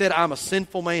 Because he said, I'm a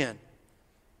sinful man.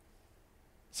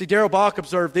 See, Darrell Bock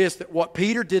observed this, that what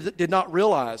Peter did not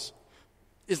realize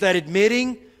is that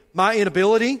admitting my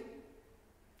inability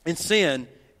and sin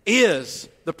is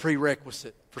the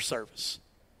prerequisite for service.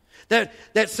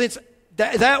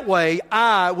 That way,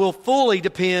 I will fully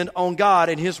depend on God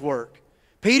and His work.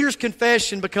 Peter's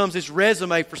confession becomes his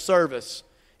resume for service.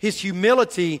 His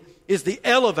humility is the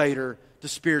elevator to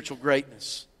spiritual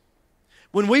greatness.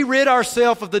 When we rid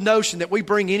ourselves of the notion that we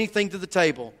bring anything to the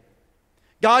table,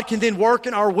 God can then work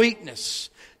in our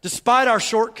weakness, despite our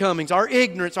shortcomings, our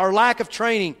ignorance, our lack of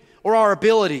training, or our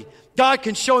ability. God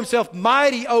can show Himself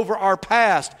mighty over our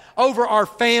past, over our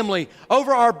family,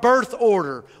 over our birth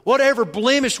order, whatever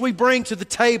blemish we bring to the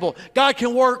table. God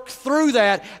can work through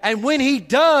that, and when He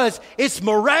does, it's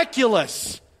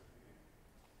miraculous.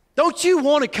 Don't you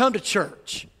want to come to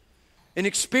church and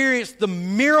experience the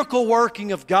miracle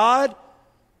working of God?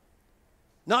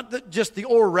 Not just the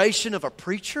oration of a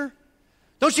preacher?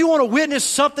 Don't you want to witness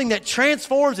something that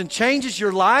transforms and changes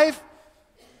your life?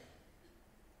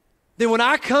 Then when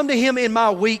I come to Him in my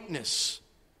weakness,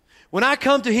 when I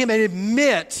come to Him and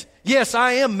admit, yes,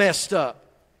 I am messed up,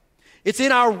 it's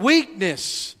in our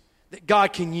weakness that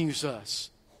God can use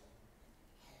us.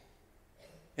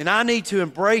 And I need to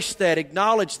embrace that,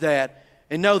 acknowledge that,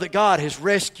 and know that God has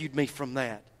rescued me from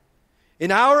that.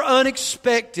 In our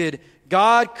unexpected,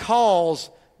 God calls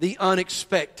the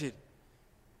unexpected.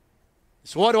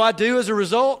 So what do I do as a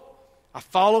result? I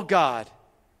follow God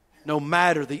no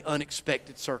matter the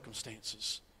unexpected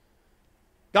circumstances.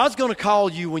 God's going to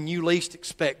call you when you least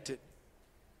expect it.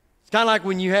 It's kind of like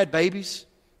when you had babies.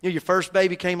 You know, your first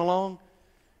baby came along,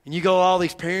 and you go to all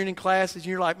these parenting classes, and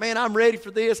you're like, man, I'm ready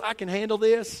for this. I can handle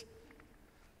this.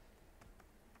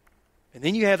 And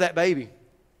then you have that baby.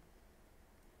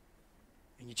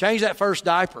 And you change that first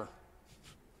diaper.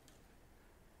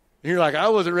 And you're like, I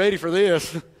wasn't ready for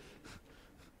this. You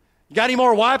got any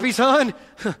more wipes, hon?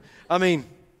 I mean,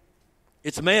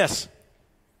 it's a mess.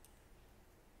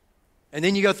 And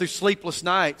then you go through sleepless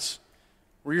nights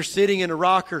where you're sitting in a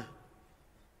rocker.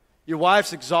 Your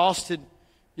wife's exhausted.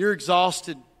 You're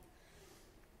exhausted.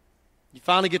 You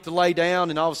finally get to lay down,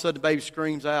 and all of a sudden the baby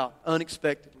screams out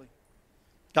unexpectedly.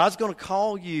 God's going to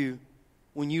call you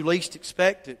when you least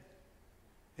expect it.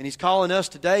 And He's calling us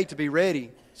today to be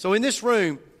ready. So in this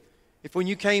room, if when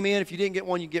you came in, if you didn't get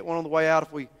one, you get one on the way out.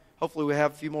 Hopefully we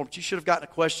have a few more, but you should have gotten a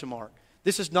question mark.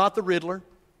 This is not the Riddler.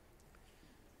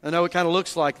 I know it kind of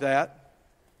looks like that.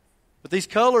 But these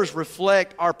colors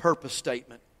reflect our purpose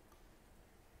statement.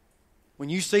 When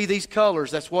you see these colors,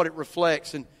 that's what it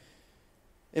reflects. And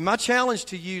my challenge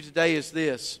to you today is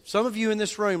this. Some of you in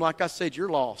this room, like I said, you're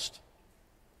lost.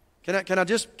 Can I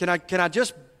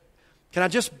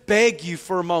just beg you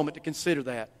for a moment to consider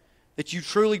that? That you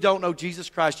truly don't know Jesus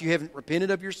Christ. You haven't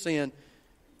repented of your sin.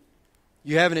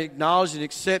 You haven't acknowledged and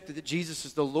accepted that Jesus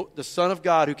is the Son of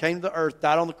God who came to the earth,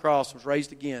 died on the cross, was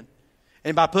raised again.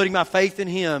 And by putting my faith in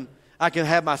Him, I can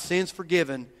have my sins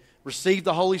forgiven, receive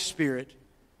the Holy Spirit,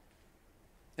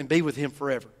 and be with Him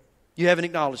forever. You haven't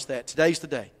acknowledged that. Today's the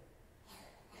day.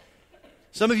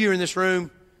 Some of you are in this room,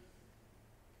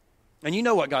 and you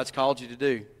know what God's called you to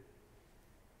do.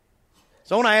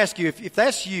 So I want to ask you, if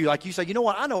that's you, like you say, you know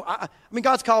what, I mean,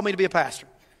 God's called me to be a pastor.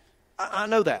 I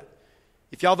know that.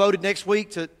 If y'all voted next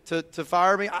week to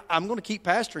fire me, I'm going to keep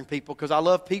pastoring people because I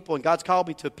love people, and God's called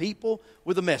me to people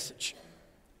with a message.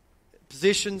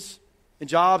 Positions and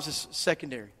jobs is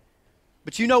secondary.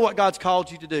 But you know what God's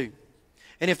called you to do.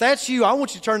 And if that's you, I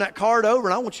want you to turn that card over,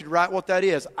 and I want you to write what that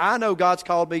is. I know God's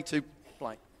called me to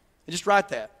blank. And just write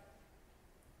that.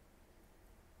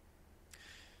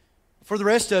 For the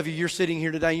rest of you, you're sitting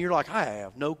here today, and you're like, I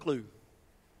have no clue.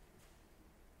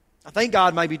 I think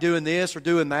God may be doing this or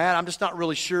doing that. I'm just not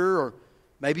really sure. Or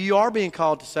maybe you are being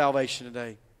called to salvation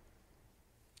today.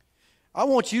 I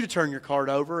want you to turn your card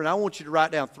over, and I want you to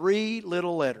write down 3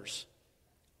 little letters.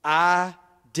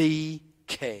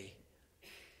 I-D-K.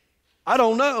 I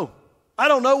don't know. I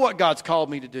don't know what God's called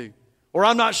me to do. Or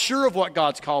I'm not sure of what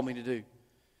God's called me to do.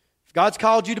 If God's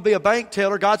called you to be a bank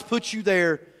teller, God's put you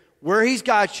there where He's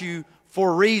got you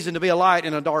for a reason to be a light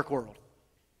in a dark world.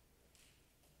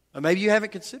 Or maybe you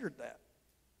haven't considered that.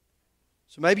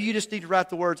 So maybe you just need to write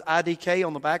the words IDK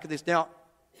on the back of this. Now,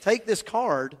 take this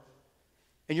card,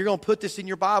 and you're going to put this in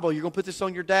your Bible. You're going to put this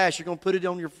on your dash. You're going to put it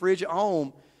on your fridge at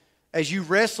home as you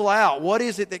wrestle out, what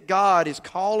is it that God is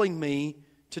calling me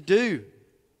to do?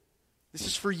 This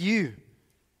is for you.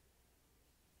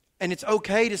 And it's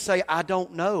okay to say, I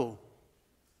don't know.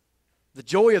 The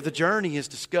joy of the journey is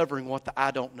discovering what the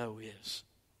I don't know is.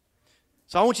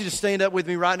 So I want you to stand up with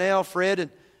me right now, Fred, and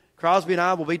Crosby and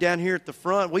I will be down here at the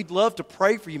front. We'd love to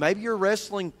pray for you. Maybe you're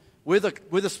wrestling with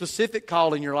a specific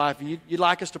call in your life and you'd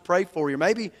like us to pray for you.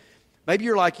 Maybe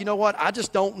you're like, you know what, I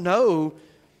just don't know.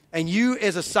 And you,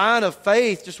 as a sign of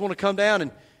faith, just want to come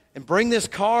down and bring this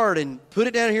card and put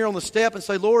it down here on the step and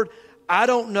say, Lord, I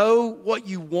don't know what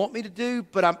you want me to do,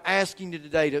 but I'm asking you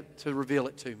today to reveal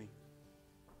it to me.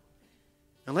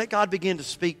 And let God begin to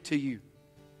speak to you.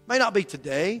 It may not be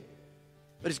today,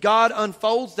 but as God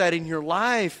unfolds that in your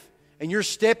life and you're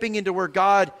stepping into where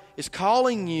God is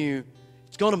calling you,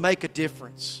 it's going to make a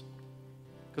difference.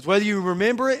 Because whether you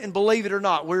remember it and believe it or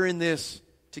not, we're in this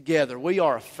together. We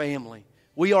are a family.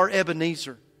 We are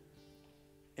Ebenezer.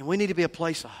 And we need to be a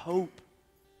place of hope.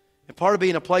 And part of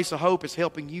being a place of hope is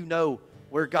helping you know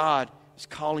where God is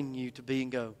calling you to be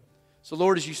and go. So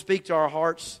Lord, as you speak to our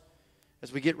hearts,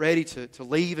 as we get ready to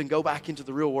leave and go back into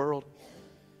the real world,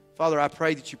 Father, I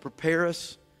pray that you prepare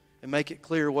us and make it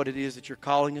clear what it is that you're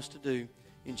calling us to do.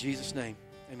 In Jesus' name,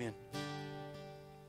 amen.